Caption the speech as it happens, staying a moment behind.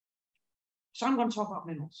So I'm going to talk about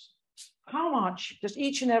minerals. How much does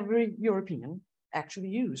each and every European actually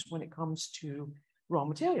use when it comes to raw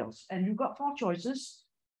materials? And you've got 4 choices: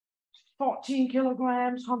 14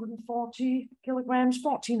 kilograms, 140 kilograms,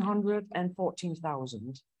 1,400, and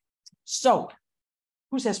 14,000. So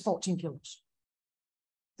who says 14 kilos?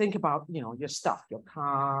 Think about, your stuff, your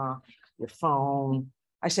car, your phone.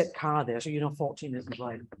 I said car there, so 14 isn't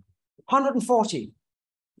right. 140.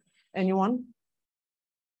 Anyone?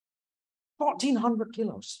 1,400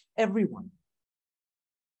 kilos, everyone.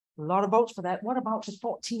 A lot of votes for that. What about the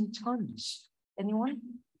 14 tons? Anyone?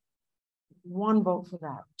 1 vote for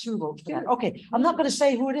that, 2 votes for that. Okay, I'm not going to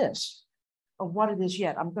say who it is or what it is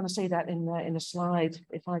yet. I'm going to say that in a slide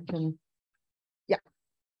if I can. Yeah,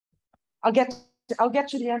 I'll get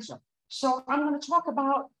to the answer. So I'm going to talk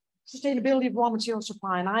about sustainability of raw material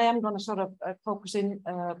supply, and I am going to sort of focus in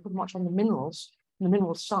pretty much on the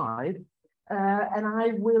minerals side. And I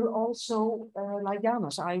will also, like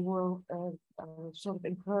Janos, I will sort of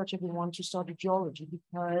encourage everyone to study geology,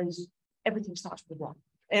 because everything starts with that.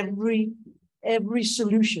 Every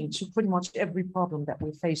solution to pretty much every problem that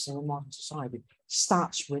we're facing in modern society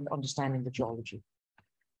starts with understanding the geology.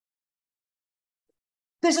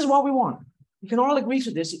 This is what we want. You can all agree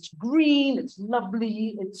to this. It's green, it's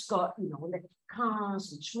lovely, it's got, electric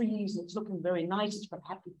cars and trees, and it's looking very nice, it's got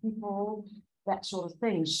happy people, that sort of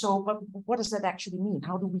thing. So, but what does that actually mean?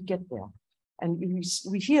 How do we get there? And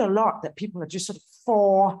we hear a lot that people are just sort of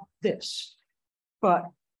for this, but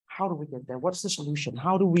how do we get there? What's the solution?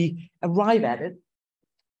 How do we arrive at it?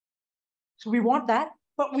 So we want that,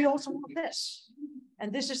 but we also want this.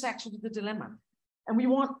 And this is actually the dilemma. And we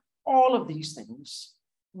want all of these things.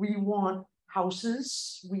 We want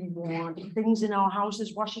houses, we want things in our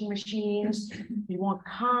houses, washing machines, we want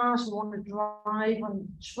cars, we want to drive on the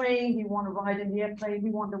train, we want to ride in the airplane, we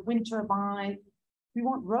want a wind turbine, we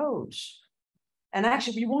want roads. And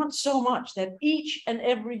actually, we want so much that each and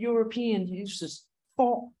every European uses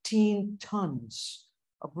 14 tons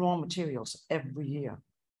of raw materials every year.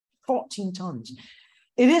 14 tons.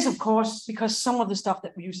 It is, of course, because some of the stuff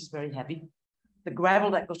that we use is very heavy. The gravel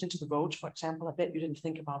that goes into the roads, for example, I bet you didn't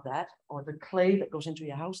think about that, or the clay that goes into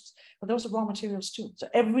your house, but those are raw materials too. So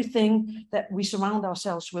everything that we surround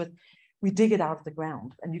ourselves with, we dig it out of the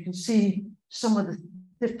ground. And you can see some of the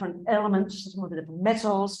different elements, some of the different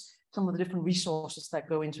metals, some of the different resources that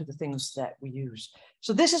go into the things that we use.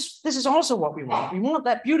 So this is also what we want. We want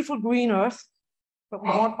that beautiful green earth, but we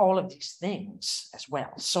want all of these things as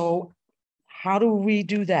well. So how do we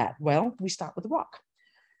do that? Well, we start with the rock.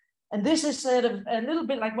 And this is sort of a little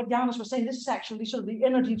bit like what Janos was saying. This is actually sort of the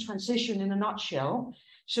energy transition in a nutshell.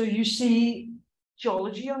 So you see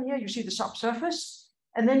geology on here, you see the subsurface,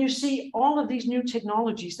 and then you see all of these new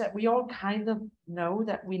technologies that we all kind of know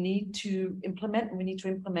that we need to implement, and we need to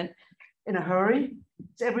implement in a hurry.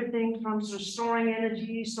 It's everything from sort of storing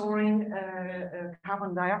energy, storing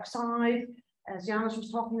carbon dioxide, as Janos was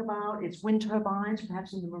talking about. It's wind turbines,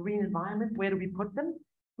 perhaps in the marine environment. Where do we put them?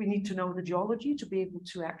 We need to know the geology to be able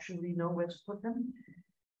to actually know where to put them.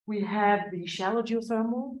 We have the shallow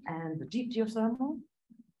geothermal and the deep geothermal.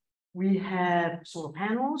 We have solar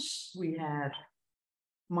panels. We have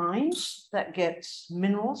mines that get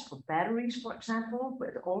minerals for batteries, for example,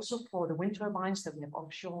 but also for the wind turbines that we have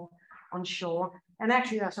offshore, onshore, and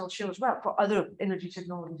actually that's offshore as well, for other energy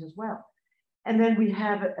technologies as well. And then we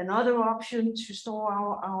have another option to store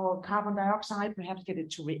our carbon dioxide, perhaps get it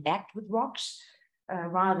to react with rocks,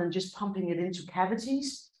 rather than just pumping it into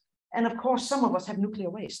cavities. And of course, some of us have nuclear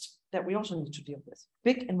waste that we also need to deal with.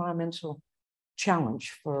 Big environmental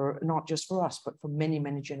challenge for not just for us, but for many,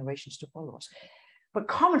 many generations to follow us. But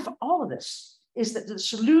common for all of this is that the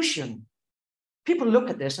solution, people look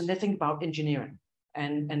at this and they think about engineering,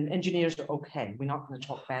 and engineers are okay. We're not going to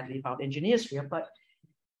talk badly about engineers here, but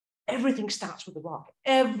everything starts with the rock.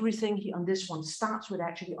 Everything on this one starts with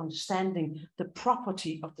actually understanding the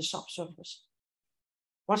property of the subsurface.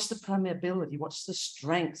 What's the permeability? What's the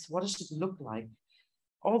strength? What does it look like?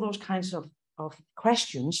 All those kinds of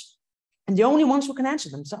questions. And the only ones who can answer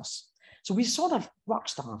them is us. So we're sort of rock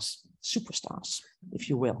stars, superstars, if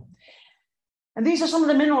you will. And these are some of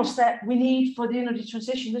the minerals that we need for the energy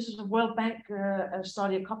transition. This is a World Bank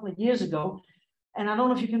study a couple of years ago. And I don't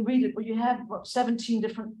know if you can read it, but you have about 17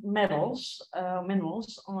 different minerals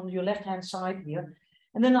on your left-hand side here.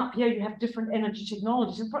 And then up here, you have different energy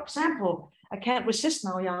technologies. And for example, I can't resist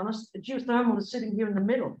now, Janos, geothermal is sitting here in the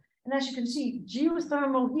middle. And as you can see,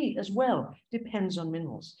 geothermal heat as well depends on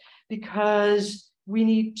minerals, because we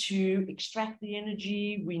need to extract the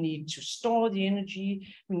energy, we need to store the energy,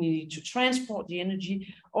 we need to transport the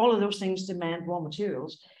energy. All of those things demand raw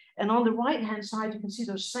materials. And on the right-hand side, you can see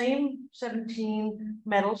those same 17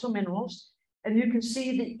 metals or minerals, and you can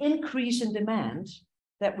see the increase in demand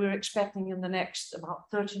that we're expecting in the next about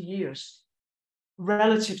 30 years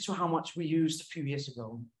relative to how much we used a few years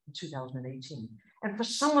ago in 2018. And for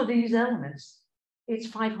some of these elements, it's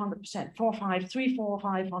 500%,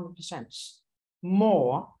 500%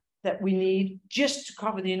 more that we need just to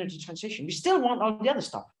cover the energy transition. We still want all the other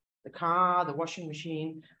stuff, the car, the washing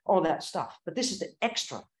machine, all that stuff. But this is the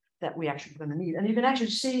extra that we actually going to need. And you can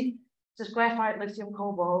actually see this graphite, lithium,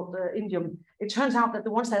 cobalt, indium. It turns out that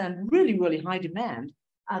the ones that are in really, really high demand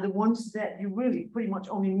are the ones that you really pretty much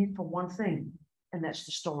only need for one thing, and that's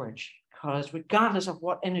the storage. Because regardless of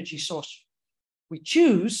what energy source we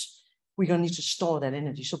choose, we're going to need to store that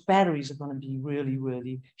energy. So batteries are going to be really,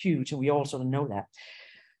 really huge, and we all sort of know that.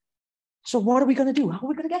 So what are we going to do? How are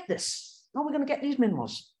we going to get this? How are we going to get these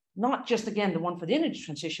minerals? Not just, again, the one for the energy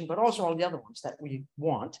transition, but also all the other ones that we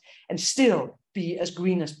want, and still be as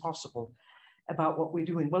green as possible about what we're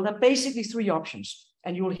doing. Well, there are basically three options.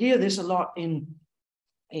 And you'll hear this a lot in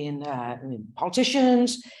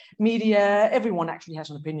politicians, media. Everyone actually has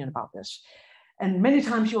an opinion about this. And many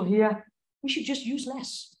times you'll hear, we should just use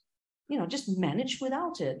less. You know, just manage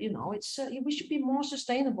without it. You know, it's we should be more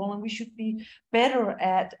sustainable, and we should be better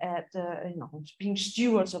at you know, being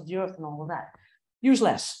stewards of the earth and all of that. Use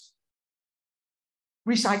less.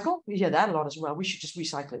 Recycle. We hear that a lot as well. We should just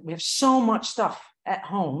recycle it. We have so much stuff at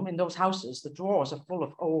home in those houses. The drawers are full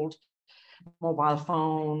of old mobile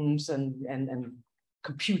phones and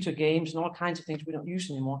computer games and all kinds of things we don't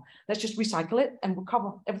use anymore. Let's just recycle it, and we'll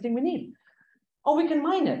cover everything we need. Or we can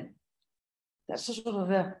mine it. That's sort of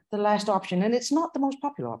the last option, and it's not the most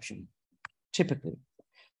popular option, typically.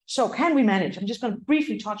 So can we manage? I'm just going to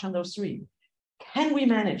briefly touch on those three. Can we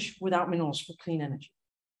manage without minerals for clean energy?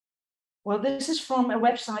 Well, this is from a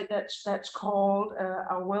website that's called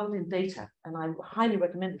Our World in Data, and I highly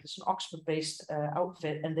recommend it. It's an Oxford-based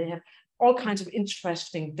outfit, and they have all kinds of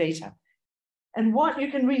interesting data. And what you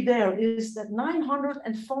can read there is that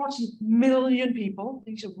 940 million people,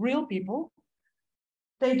 these are real people,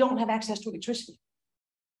 they don't have access to electricity.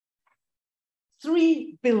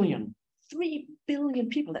 3 billion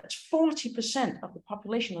people, that's 40% of the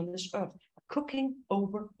population on this earth, are cooking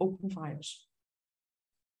over open fires.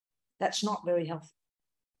 That's not very healthy.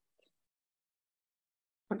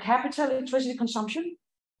 Per capita electricity consumption,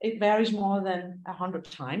 it varies more than 100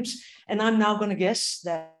 times. And I'm now going to guess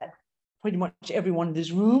that pretty much everyone in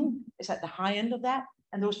this room is at the high end of that.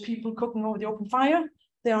 And those people cooking over the open fire,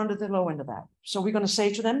 they're under the low end of that. So we're going to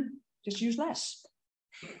say to them, just use less.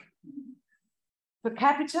 Per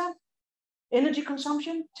capita energy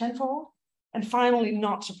consumption, tenfold. And finally,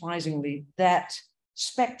 not surprisingly, that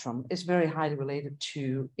spectrum is very highly related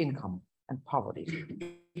to income and poverty.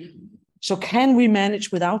 So can we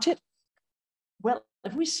manage without it? Well,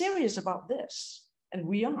 if we're serious about this, and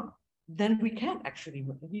we are, then we can't actually,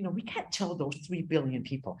 you know, we can't tell those 3 billion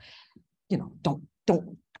people, you know,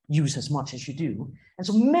 don't use as much as you do. And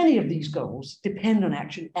so many of these goals depend on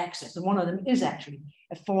actually access. And one of them is actually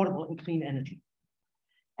affordable and clean energy.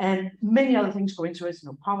 And many other things go into it, you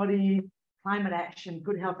know, poverty, climate action,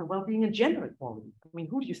 good health and well-being, and gender equality. I mean,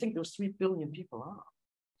 who do you think those 3 billion people are?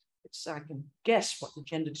 I can guess what the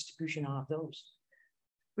gender distribution are of those.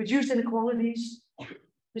 Reduced inequalities,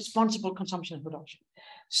 responsible consumption and production.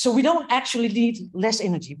 So we don't actually need less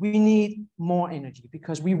energy. We need more energy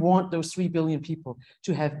because we want those 3 billion people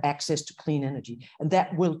to have access to clean energy. And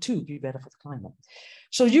that will too be better for the climate.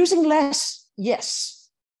 So using less, yes.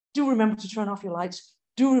 Do remember to turn off your lights.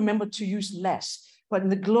 Do remember to use less. But in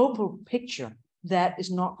the global picture, that is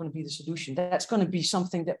not going to be the solution. That's going to be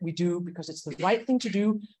something that we do because it's the right thing to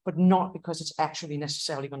do, but not because it's actually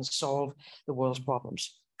necessarily going to solve the world's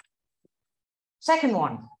problems. Second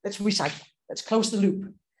one, let's recycle. Let's close the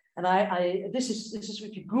loop. And this is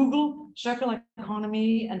if you Google circular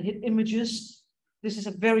economy and hit images, this is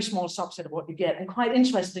a very small subset of what you get. And quite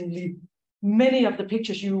interestingly, many of the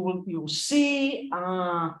pictures you will see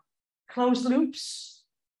are closed loops,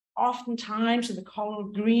 oftentimes in the color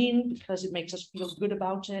of green, because it makes us feel good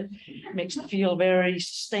about it. It makes it feel very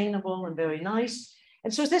sustainable and very nice.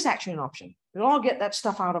 And so is this actually an option? We'll all get that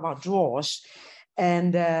stuff out of our drawers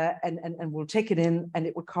and we'll take it in, and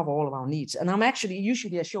it will cover all of our needs. And I'm actually,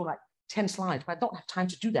 usually I show like 10 slides, but I don't have time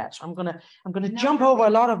to do that. So I'm gonna jump over a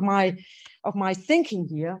lot of my thinking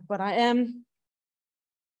here, but I am.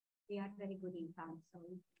 We are very good in time, so.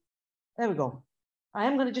 There we go. I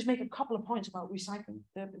am going to just make a couple of points about recycling.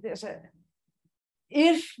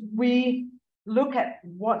 If we look at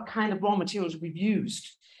what kind of raw materials we've used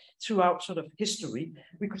throughout sort of history,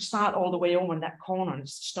 we could start all the way over in that corner.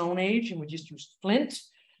 It's the Stone Age, and we just used flint.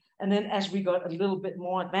 And then as we got a little bit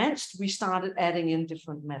more advanced, we started adding in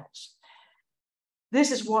different metals.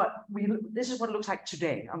 This is what it looks like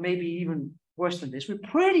today, or maybe even worse than this. We're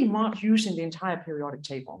pretty much using the entire periodic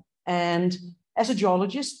table. And as a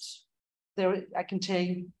geologist, I can tell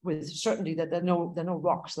you with certainty that there are no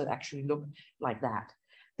rocks that actually look like that.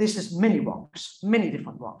 This is many rocks, many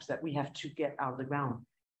different rocks that we have to get out of the ground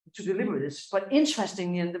to deliver this. But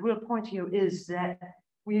interestingly, and the real point here is that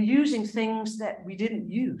we're using things that we didn't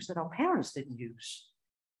use, that our parents didn't use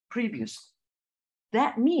previously.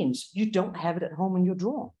 That means you don't have it at home in your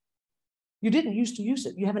drawer. You didn't used to use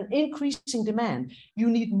it. You have an increasing demand. You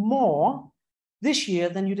need more this year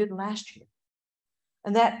than you did last year.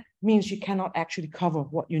 And that means you cannot actually cover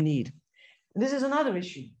what you need. And this is another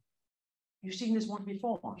issue. You've seen this one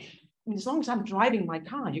before. I mean, as long as I'm driving my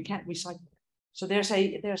car, you can't recycle it. So there's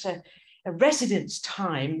a residence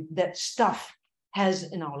time that stuff has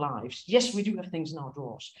in our lives. Yes, we do have things in our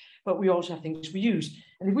drawers, but we also have things we use.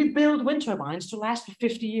 And if we build wind turbines to last for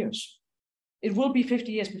 50 years, it will be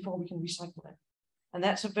 50 years before we can recycle it. And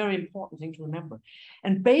that's a very important thing to remember.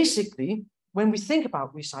 And basically, when we think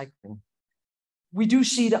about recycling, we do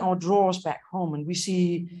see that our drawers back home, and we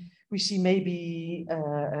see maybe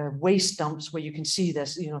waste dumps where you can see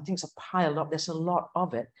there's, things are piled up. There's a lot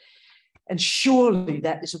of it. And surely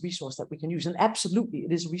that is a resource that we can use. And absolutely,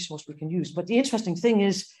 it is a resource we can use. But the interesting thing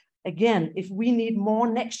is, again, if we need more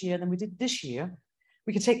next year than we did this year,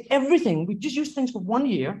 we can take everything. We just use things for 1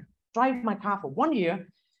 year, drive my car for 1 year,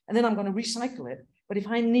 and then I'm going to recycle it. But if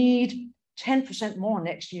I need 10% more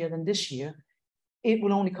next year than this year, it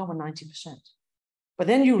will only cover 90%. But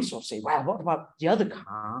then you'll sort of say, well, what about the other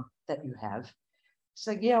car that you have? It's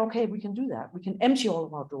like, yeah, okay, we can do that. We can empty all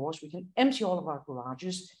of our doors. We can empty all of our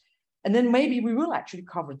garages. And then maybe we will actually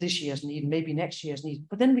cover this year's need, maybe next year's need,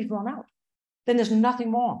 but then we've run out. Then there's nothing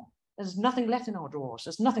more. There's nothing left in our drawers.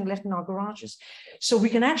 There's nothing left in our garages. So we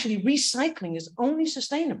can actually, recycling is only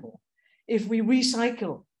sustainable if we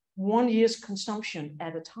recycle 1 year's consumption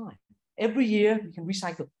at a time. Every year, we can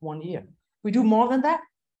recycle 1 year. We do more than that,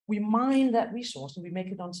 we mine that resource and we make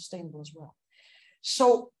it unsustainable as well.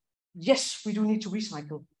 So yes, we do need to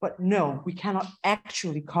recycle, but no, we cannot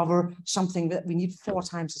actually cover something that we need 4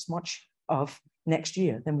 times as much of next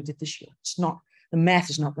year than we did this year. It's not, the math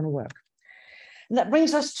is not going to work. And that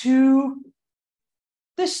brings us to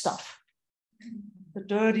this stuff, the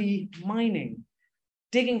dirty mining,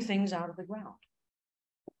 digging things out of the ground.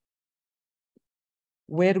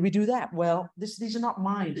 Where do we do that? Well, these are not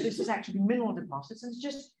mines. This is actually mineral deposits. And it's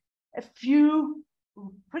just a few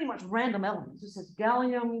pretty much random elements. This is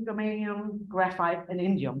gallium, germanium, graphite, and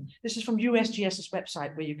indium. This is from USGS's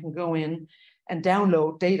website, where you can go in and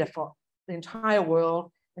download data for the entire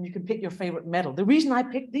world, and you can pick your favorite metal. The reason I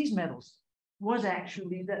picked these metals was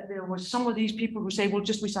actually that there were some of these people who say, well,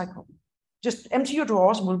 just recycle. Just empty your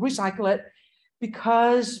drawers and we'll recycle it,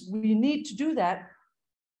 because we need to do that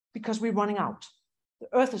because we're running out. The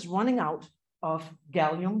Earth is running out of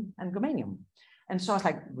gallium and germanium. And so I was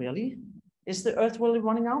like, really? Is the Earth really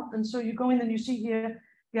running out? And so you go in and you see here,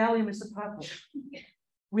 gallium is the purple.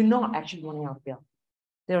 We're not actually running out of gallium.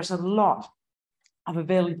 There's a lot of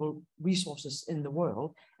available resources in the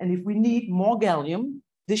world. And if we need more gallium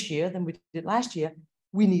this year than we did last year,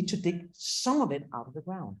 we need to dig some of it out of the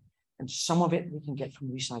ground. And some of it we can get from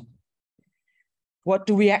recycling. What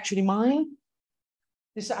do we actually mine?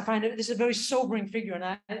 I find this is a very sobering figure,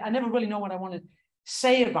 and I never really know what I want to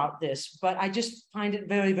say about this, but I just find it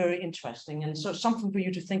very, very interesting. And so something for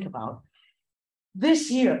you to think about. This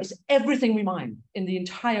here is everything we mine in the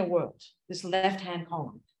entire world, this left-hand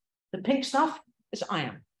column. The pink stuff is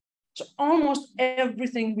iron. So almost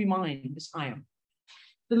everything we mine is iron.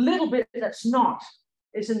 The little bit that's not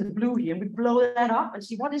is in the blue here. And we blow that up and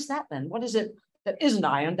see, what is that then? What is it that isn't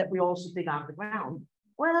iron that we also dig out of the ground?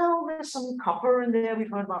 Well, there's some copper in there.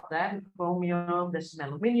 We've heard about that. Chromium, there's some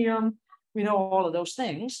aluminium. We know all of those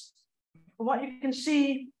things. But what you can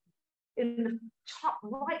see in the top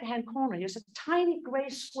right-hand corner, here's a tiny gray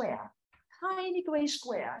square,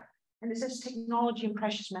 and it says technology and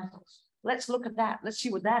precious metals. Let's look at that. Let's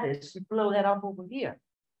see what that is. We blow that up over here.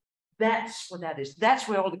 That's what that is. That's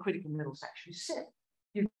where all the critical metals actually sit.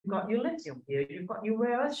 You've got your lithium here. You've got your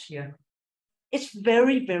rare earths here. It's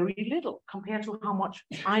very, very little compared to how much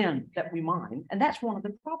iron that we mine. And that's one of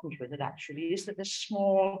the problems with it, actually, is that there's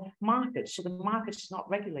small markets. So the market's not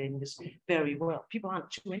regulating this very well. People aren't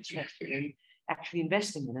too interested in actually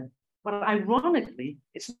investing in it. But ironically,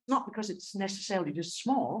 it's not because it's necessarily just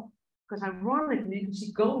small, because ironically, you can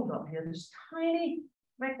see gold up here, this tiny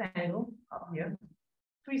rectangle up here,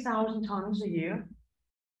 3,000 tons a year.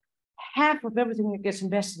 Half of everything that gets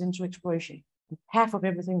invested into exploration Half of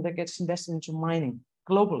everything that gets invested into mining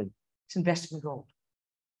globally is invested in gold.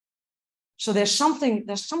 So there's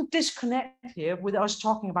some disconnect here with us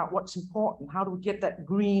talking about what's important. How do we get that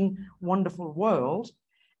green, wonderful world,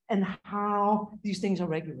 and how these things are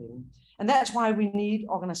regulating? And that's why we need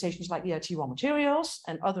organizations like EIT Raw Materials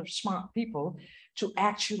and other smart people to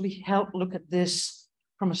actually help look at this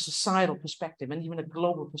from a societal perspective and even a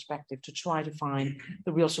global perspective to try to find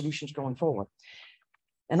the real solutions going forward.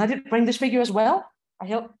 And I did bring this figure as well. I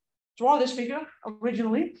helped draw this figure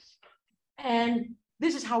originally. And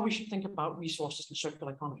this is how we should think about resources and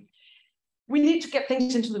circular economy. We need to get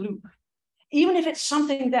things into the loop, even if it's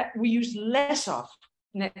something that we use less of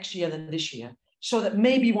next year than this year, so that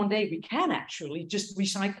maybe one day we can actually just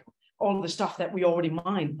recycle all of the stuff that we already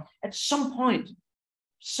mined. At some point,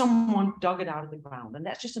 someone dug it out of the ground. And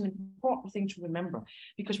that's just an important thing to remember,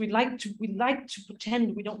 because we like to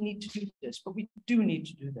pretend we don't need to do this, but we do need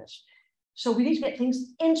to do this. So we need to get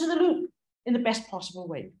things into the loop in the best possible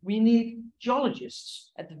way. We need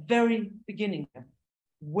geologists at the very beginning.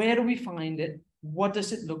 Where do we find it? What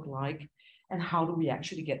does it look like? And how do we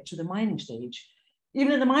actually get to the mining stage?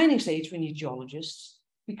 Even in the mining stage, we need geologists,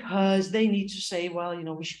 because they need to say, well, you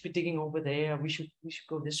know, we should be digging over there. We should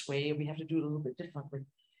go this way. We have to do it a little bit differently.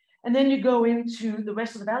 And then you go into the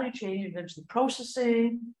rest of the value chain, you go into the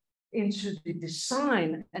processing, into the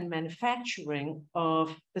design and manufacturing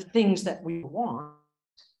of the things that we want,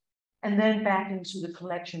 and then back into the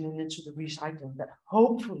collection and into the recycling that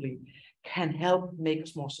hopefully can help make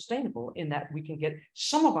us more sustainable, in that we can get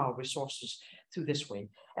some of our resources through this way.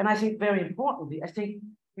 And I think very importantly, I think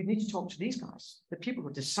we need to talk to these guys, the people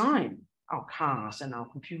who design our cars and our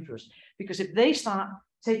computers, because if they start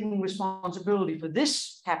taking responsibility for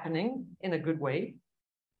this happening in a good way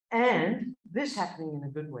and this happening in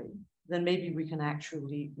a good way, then maybe we can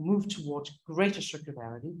actually move towards greater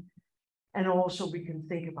circularity. And also we can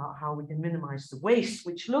think about how we can minimize the waste,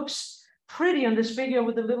 which looks pretty on this figure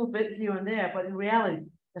with a little bit here and there, but in reality,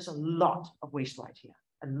 there's a lot of waste right here,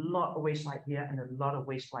 a lot of waste right here, and a lot of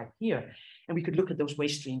waste right here. And we could look at those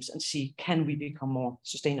waste streams and see, can we become more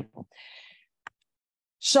sustainable?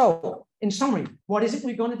 So in summary, what is it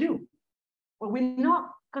we're going to do? Well, we're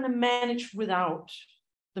not going to manage without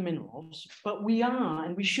the minerals, but we are,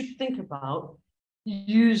 and we should think about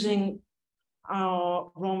using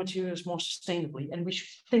our raw materials more sustainably, and we should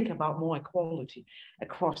think about more equality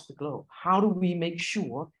across the globe. How do we make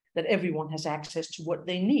sure that everyone has access to what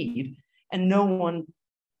they need and no one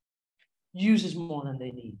uses more than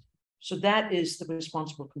they need? So that is the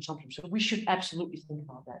responsible consumption. So we should absolutely think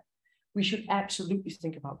about that. We should absolutely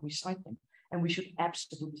think about recycling, and we should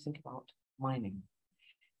absolutely think about mining.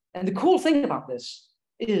 And the cool thing about this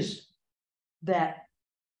is that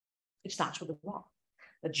it starts with the rock.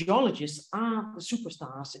 The geologists are the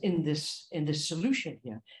superstars in this solution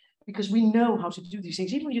here, because we know how to do these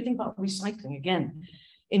things. Even when you think about recycling, again,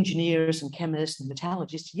 engineers and chemists and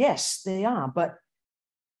metallurgists, yes, they are, but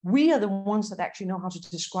we are the ones that actually know how to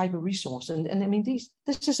describe a resource. And I mean,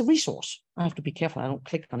 this is a resource. I have to be careful. I don't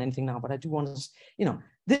click on anything now, but I do want to, you know,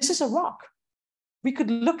 this is a rock. We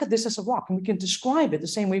could look at this as a rock, and we can describe it the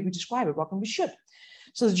same way we describe a rock, and we should.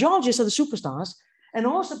 So the geologists are the superstars. And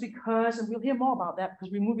also because, and we'll hear more about that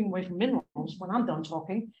because we're moving away from minerals when I'm done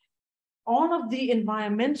talking, all of the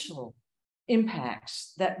environmental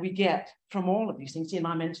impacts that we get from all of these things, the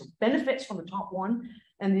environmental benefits from the top one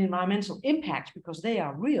and the environmental impacts, because they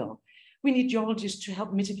are real, we need geologists to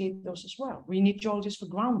help mitigate those as well. We need geologists for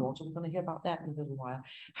groundwater. We're going to hear about that in a little while.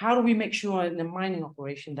 How do we make sure in a mining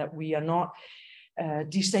operation that we are not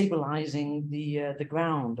destabilizing the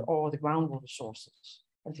ground or the groundwater sources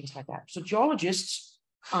and things like that? So geologists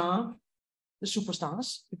are the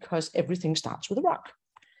superstars because everything starts with a rock.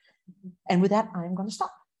 And with that, I'm going to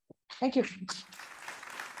stop. Thank you.